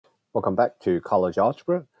Welcome back to College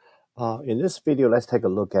Algebra. In this video, let's take a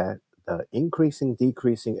look at the increasing,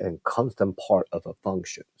 decreasing, and constant part of a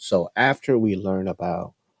function. So after we learn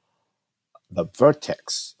about the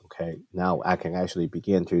vertex, okay, now I can actually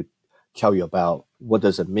begin to tell you about what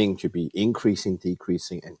does it mean to be increasing,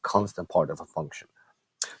 decreasing, and constant part of a function.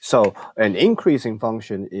 So an increasing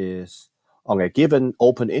function is on a given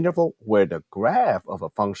open interval where the graph of a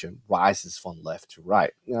function rises from left to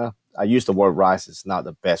right. I use the word rise, it's not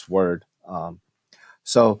the best word.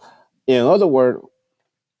 So in other words,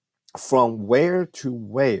 from where to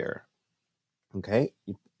where, okay,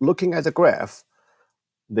 looking at the graph,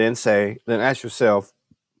 then ask yourself,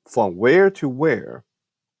 from where to where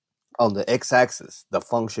on the x-axis, the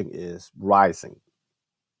function is rising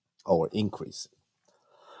or increasing.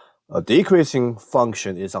 A decreasing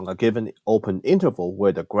function is on a given open interval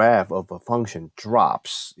where the graph of a function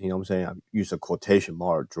drops. You know what I'm saying? I use a quotation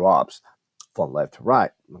mark, drops from left to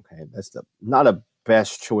right. Okay, that's not a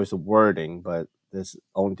best choice of wording, but that's the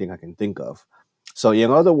only thing I can think of. So in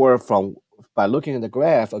other words, by looking at the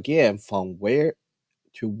graph again, from where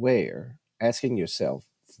to where, asking yourself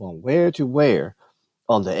from where to where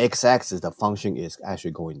on the x-axis, the function is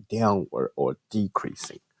actually going downward or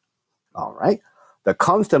decreasing. All right. The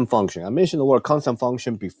constant function, I mentioned the word constant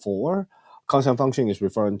function before. Constant function is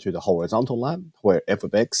referring to the horizontal line where f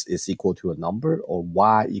of x is equal to a number or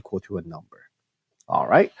y equal to a number. All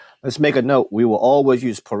right, let's make a note. We will always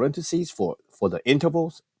use parentheses for the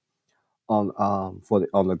intervals on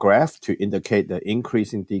the graph to indicate the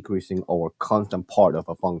increasing, decreasing, or constant part of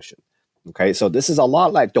a function. Okay, so this is a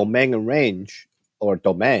lot like domain and range or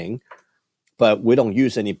domain, but we don't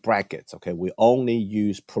use any brackets. Okay, we only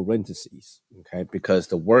use parentheses. Okay, because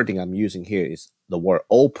the wording I'm using here is the word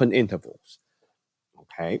open intervals.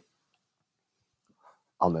 Okay.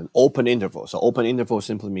 On an open interval. So open interval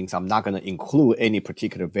simply means I'm not going to include any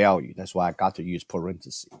particular value. That's why I got to use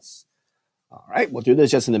parentheses. All right, we'll do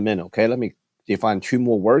this just in a minute. Okay, let me define two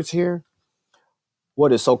more words here.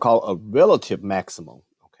 What is so-called a relative maximum?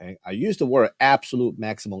 Okay, I use the word absolute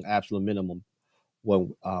maximum, absolute minimum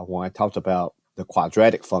when I talked about the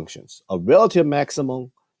quadratic functions. A relative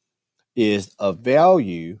maximum is a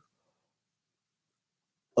value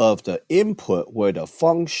of the input where the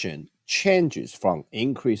function changes from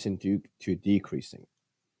increasing to decreasing.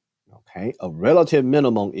 Okay, a relative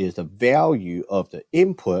minimum is the value of the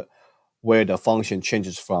input where the function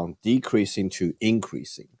changes from decreasing to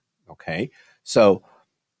increasing. Okay, so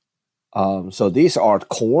these are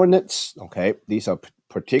coordinates. Okay, these are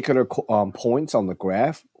particular points on the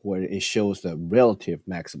graph where it shows the relative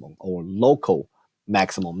maximum or local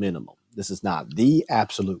maximum minimum. This is not the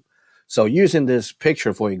absolute. So using this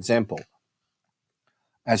picture, for example,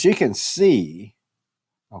 as you can see,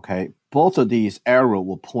 okay, both of these arrow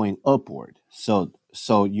will point upward. So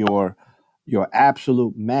your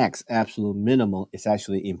absolute max, absolute minimum is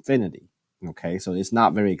actually infinity. Okay, so it's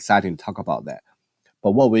not very exciting to talk about that.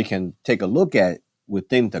 But what we can take a look at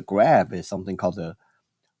within the graph is something called the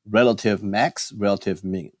relative max, relative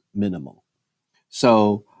minimum.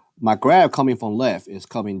 So my graph coming from left is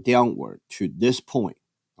coming downward to this point.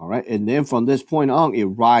 All right, and then from this point on, it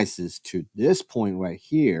rises to this point right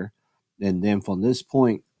here. And then from this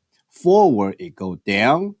point forward, it go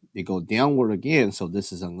downward again. So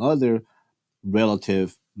this is another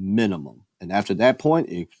relative minimum. And after that point,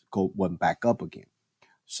 it went back up again.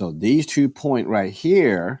 So these 2 points right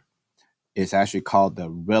here is actually called the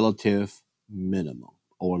relative minimum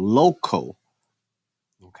or local,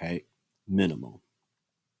 okay, minimum.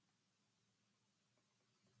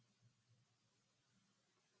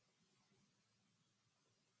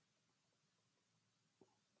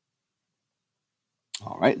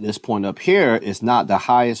 All right, this point up here is not the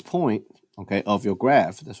highest point, okay, of your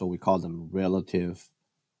graph. That's what we call them relative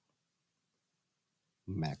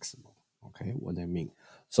maximum. Okay, what do they mean?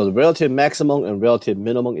 So the relative maximum and relative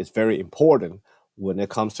minimum is very important when it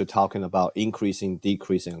comes to talking about increasing,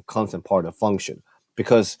 decreasing, and constant part of function,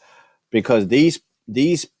 because these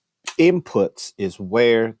inputs is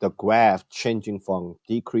where the graph changing from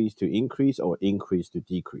decrease to increase or increase to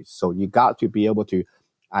decrease. So you got to be able to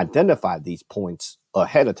identify these points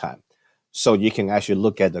ahead of time, so you can actually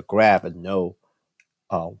look at the graph and know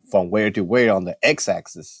from where to where on the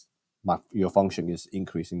x-axis your function is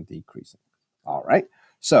increasing, decreasing. All right.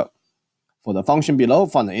 So for the function below,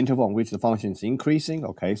 find the interval on which the function is increasing.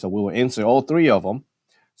 Okay, so we will answer all three of them.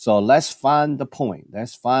 So let's find the point.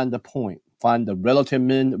 Find the relative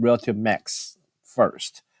min, relative max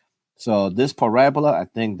first. So this parabola, I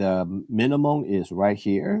think the minimum is right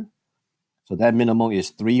here. So that minimum is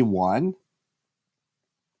 3, 1.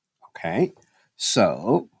 Okay,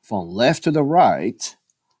 so from left to the right,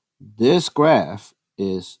 this graph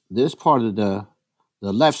is this part of the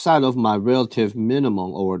left side of my relative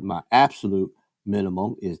minimum or my absolute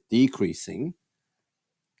minimum is decreasing.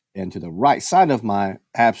 And to the right side of my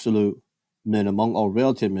absolute minimum or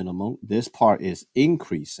relative minimum, this part is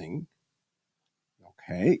increasing.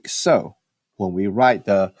 Okay, so when we write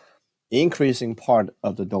the increasing part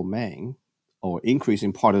of the domain or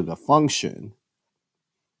increasing part of the function,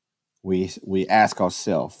 we ask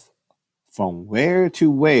ourselves, from where to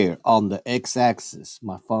where on the x-axis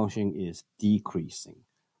my function is decreasing?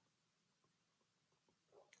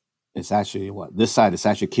 It's actually what this side is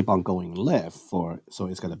actually keep on going left so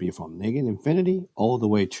it's going to be from negative infinity all the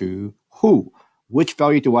way to who? Which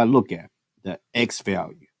value do I look at? The x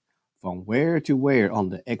value. From where to where on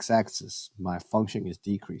the x-axis my function is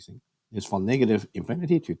decreasing? It's from negative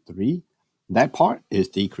infinity to 3. That part is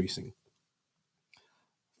decreasing.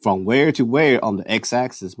 From where to where on the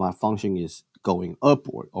x-axis my function is going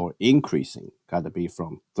upward or increasing? Got to be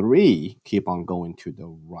from 3, keep on going to the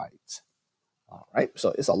right. All right,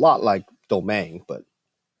 so it's a lot like domain, but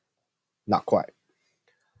not quite.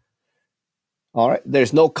 All right,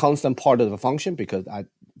 there's no constant part of the function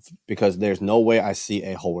because there's no way I see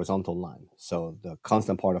a horizontal line. So the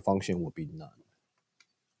constant part of the function will be none.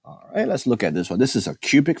 All right, let's look at this one. This is a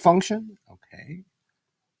cubic function. Okay.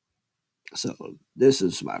 So this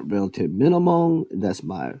is my relative minimum. That's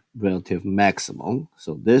my relative maximum.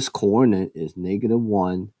 So this coordinate is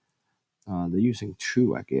 -1. They're using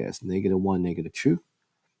 2, I guess. -1, -2.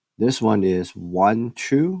 This one is 1,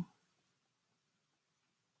 2.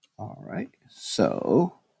 All right.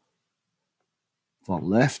 So from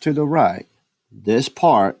left to the right, this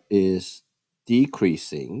part is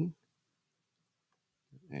decreasing.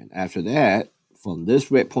 And after that, from this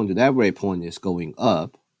red point to that red point is going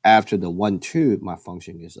up. After the 1, 2, my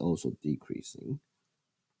function is also decreasing.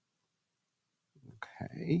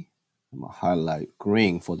 Okay. I'm going to highlight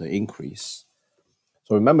green for the increase.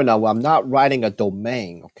 So remember now, I'm not writing a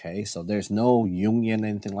domain, okay? So there's no union,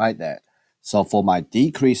 anything like that. So for my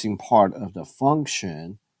decreasing part of the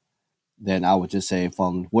function, then I would just say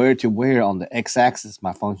from where to where on the x-axis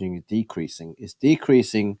my function is decreasing. It's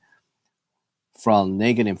decreasing from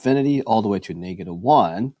negative infinity all the way to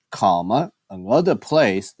 -1, comma. Another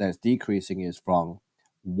place that's decreasing is from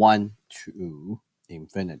 1 to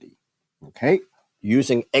infinity. Okay?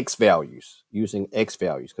 Using x values,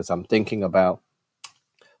 because I'm thinking about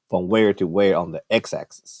from where to where on the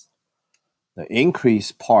x-axis. The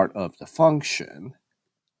increase part of the function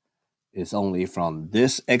is only from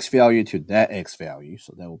this x value to that x value.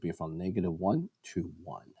 So that will be from -1 to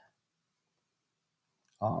 1.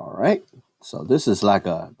 All right. So this is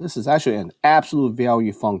actually an absolute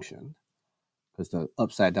value function because the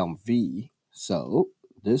upside down v. So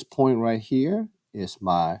this point right here is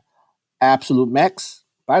my absolute max.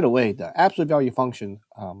 By the way, the absolute value function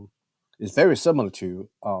is very similar to,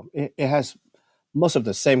 it has most of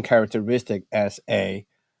the same characteristic as a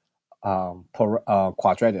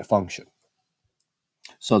quadratic function.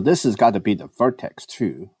 So this has got to be the vertex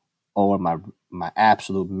 2 over my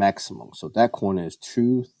absolute maximum. So that corner is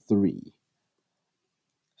 2, 3.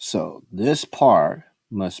 So this part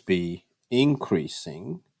must be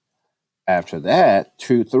increasing. After that,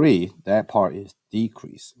 2, 3, that part is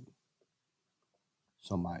decreasing.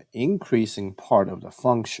 So my increasing part of the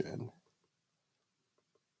function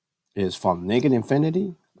is from negative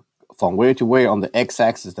infinity. From where to where on the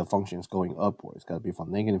x-axis the function is going upwards. It's got to be from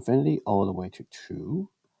negative infinity all the way to 2.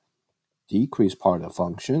 Decrease part of the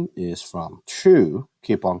function is from 2,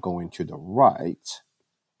 keep on going to the right.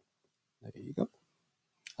 There you go.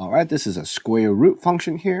 All right, this is a square root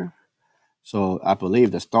function here. So I believe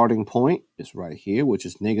the starting point is right here, which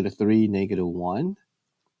is -3, -1.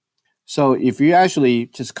 So if you actually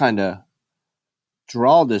just kind of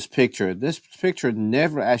draw this picture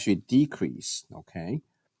never actually decreases, okay?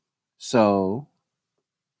 So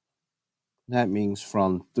that means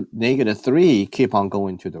from -3, keep on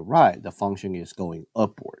going to the right, the function is going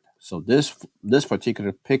upward. So this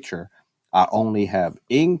particular picture, I only have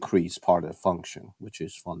increased part of the function, which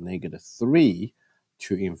is from -3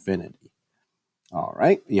 to infinity. All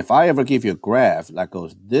right. If I ever give you a graph that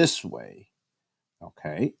goes this way,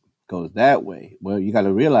 okay, goes that way, well, you got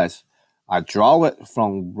to realize I draw it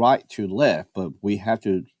from right to left, but we have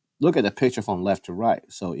to look at the picture from left to right.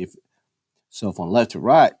 So from left to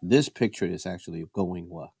right, this picture is actually going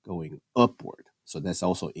upward. So that's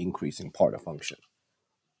also increasing part of function.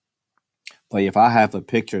 But if I have a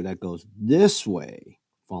picture that goes this way,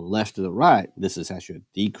 from left to the right, this is actually a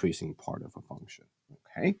decreasing part of a function.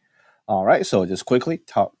 Okay. All right. So just quickly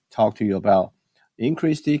talk to you about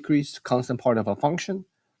increase, decrease, constant part of a function,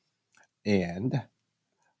 and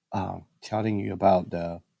telling you about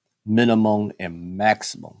the minimum and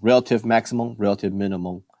maximum, relative maximum, relative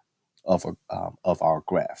minimum of our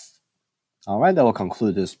graph. All right, that will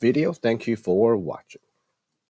conclude this video. Thank you for watching.